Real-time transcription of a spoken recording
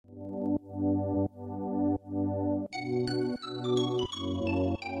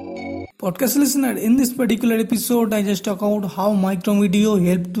Podcast listener, in this particular episode, I just talk about how micro video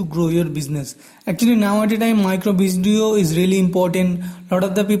help to grow your business. Actually, now at a time, micro video is really important. A lot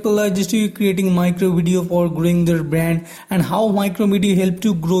of the people are just creating micro video for growing their brand, and how micro video help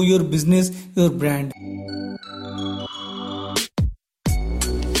to grow your business, your brand.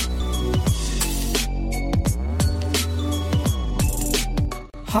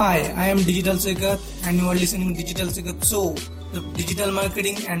 Hi, I am Digital Segat and you are listening to Digital Segat Show, the digital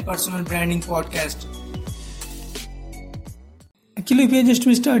marketing and personal branding podcast. Actually, if you just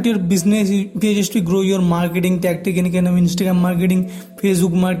to start your business, if you just to grow your marketing tactic, any kind of Instagram marketing,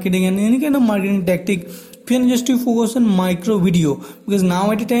 Facebook marketing, and any kind of marketing tactic, if you just to focus on micro video, because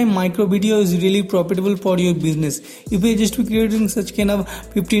now at a time micro video is really profitable for your business. If you just be creating such kind of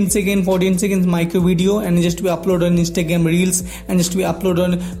 15 second 14 seconds micro video and just to be upload on Instagram Reels and just to be upload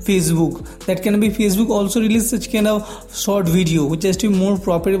on Facebook, that can be Facebook also release such kind of short video which has to be more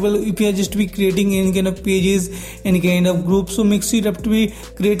profitable. If you are just to be creating any kind of pages, any kind of groups, so make sure you have to be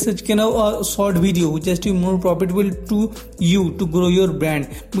create such kind of short video which has to be more profitable to you to grow your brand.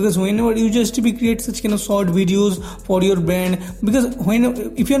 Because whenever you just to be create such kind of short videos for your brand, because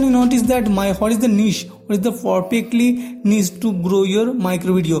if you notice that what is the niche, what is the perfectly niche to grow your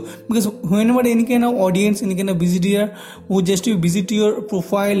micro video, because whenever any kind of audience, any kind of visitor who just to visit your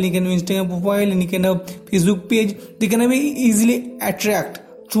profile, any kind of Instagram profile, any kind of Facebook page, they can be easily attract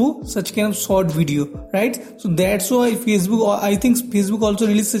through such kind of short video, right? So that's why I think Facebook also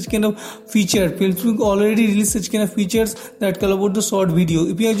released such kind of feature. Facebook already released such kind of features that call about the short video.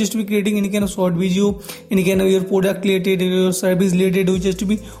 If you are just to be creating any kind of short video, any kind of your product related, your service related, which has to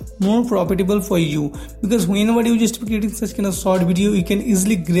be more profitable for you, because whenever you just be creating such kind of short video, you can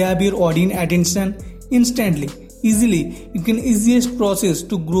easily grab your audience attention instantly. Easily, you can easiest process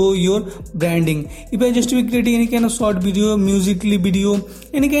to grow your branding. If I just be creating any kind of short video, musically video,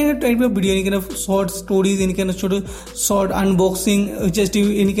 any kind of type of video, any kind of short stories, any kind of short unboxing, just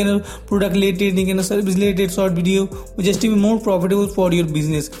any kind of product related, any kind of service related short video, just to be more profitable for your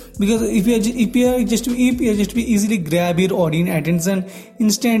business. Because if you just be easily grab your audience attention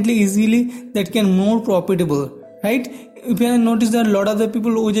instantly, easily, that can more profitable, right? If you notice that a lot of the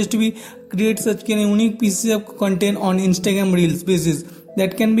people who just to be create such kind of unique pieces of content on Instagram Reels basis,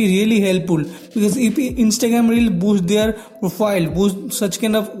 that can be really helpful. Because if Instagram Reel boost their profile, boost such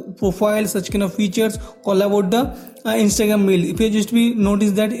kind of profile, such kind of features, call about the Instagram Reel. If you just be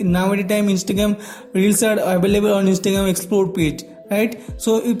notice that now at a time Instagram Reels are available on Instagram Explore page, right?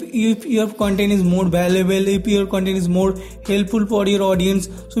 So if your content is more valuable, if your content is more helpful for your audience,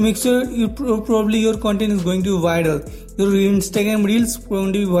 so make sure probably your content is going to be viral. Your Instagram Reels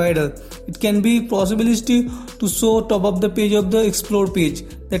going to be viral. It can be possibility to show top of the page of the Explore page.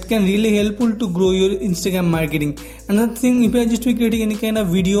 That can really helpful to grow your Instagram marketing. Another thing, if you are just creating any kind of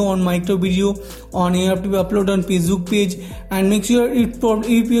video on micro video, you have to be upload on Facebook page, and make sure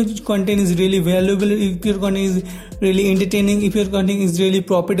if your content is really valuable, if your content is really entertaining, if your content is really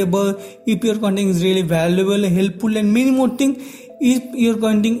profitable, if your content is really valuable, helpful, and many more things, if your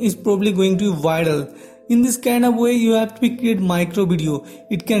content is probably going to be viral. In this kind of way, you have to create micro video.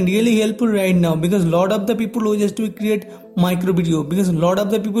 It can really helpful right now, because lot of the people who just to create micro video, because a lot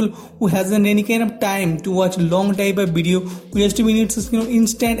of the people who hasn't any kind of time to watch long type of video, who just to be need such kind of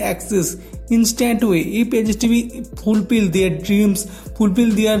instant access, instant way. If they just to be fulfill their dreams,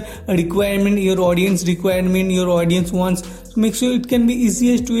 fulfill their requirement, your audience requirement, your audience wants, so make sure it can be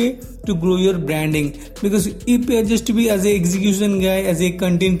easiest way to grow your branding. Because if you just to be as a execution guy, as a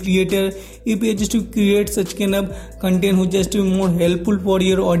content creator, if you just to create such kind of content who just to be more helpful for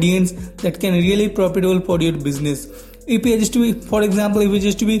your audience, that can really profitable for your business. If you just to be, for example, if you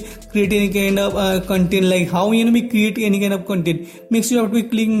just to be create any kind of content, like how we create any kind of content, make sure you have to be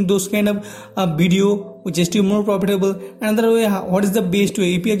clicking those kind of video which is to be more profitable. Another way, what is the best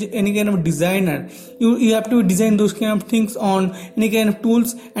way? If you are any kind of designer, you have to design those kind of things on any kind of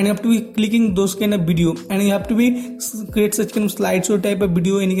tools, and you have to be clicking those kind of video, and you have to be create such kind of slideshow type of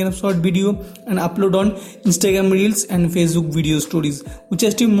video, any kind of short video, and upload on Instagram Reels and Facebook video stories, which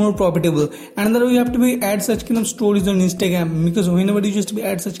is to be more profitable. Another way, you have to be add such kind of stories on Instagram, because whenever you just be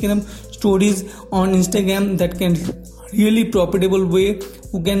add such kind of stories on Instagram, that can really profitable way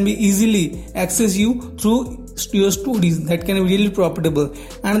who can be easily access you through your stories, that can be really profitable.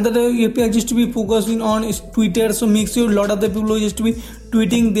 Another if you are just to be focusing on is Twitter, so make sure a lot of the people who just to be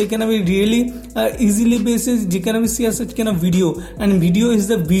tweeting, they can be really easily basis they can be share such kind of video. And video is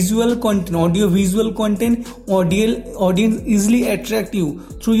the visual content, audio visual content. Audience easily attract you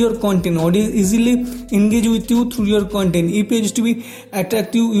through your content, audience easily engage with you through your content. If you just to be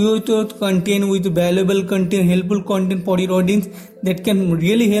attractive with your content, with valuable content, helpful content for your audience, that can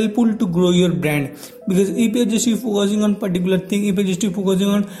really helpful to grow your brand. Because if you're just focusing on particular thing, if you're just focusing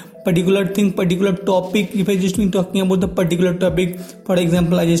on particular thing, particular topic, if I just been talking about the particular topic, for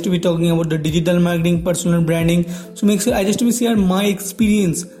example, I just be talking about the digital marketing, personal branding, so make sure I just be share my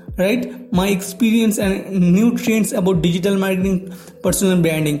experience, right? My experience and new trends about digital marketing, personal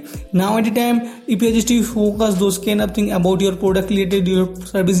branding. Now at the time, if you just focus those kind of thing about your product related, your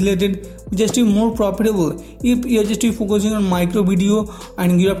service related, just be more profitable. If you're just focusing on micro video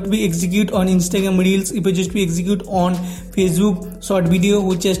and you have to be execute on Instagram reels, if you just be execute on Facebook short video,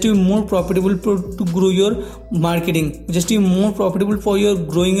 which just be more profitable to grow your marketing, just be more profitable for your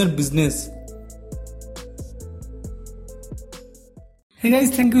growing your business. Hey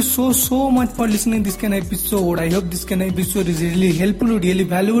guys, thank you so much for listening this kind of episode. I hope this kind of episode is really helpful, really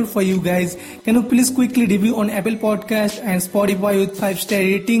valuable for you guys. Can you please quickly review on Apple Podcast and Spotify with 5-star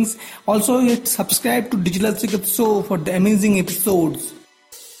ratings. Also hit subscribe to Digital Secret Show for the amazing episodes.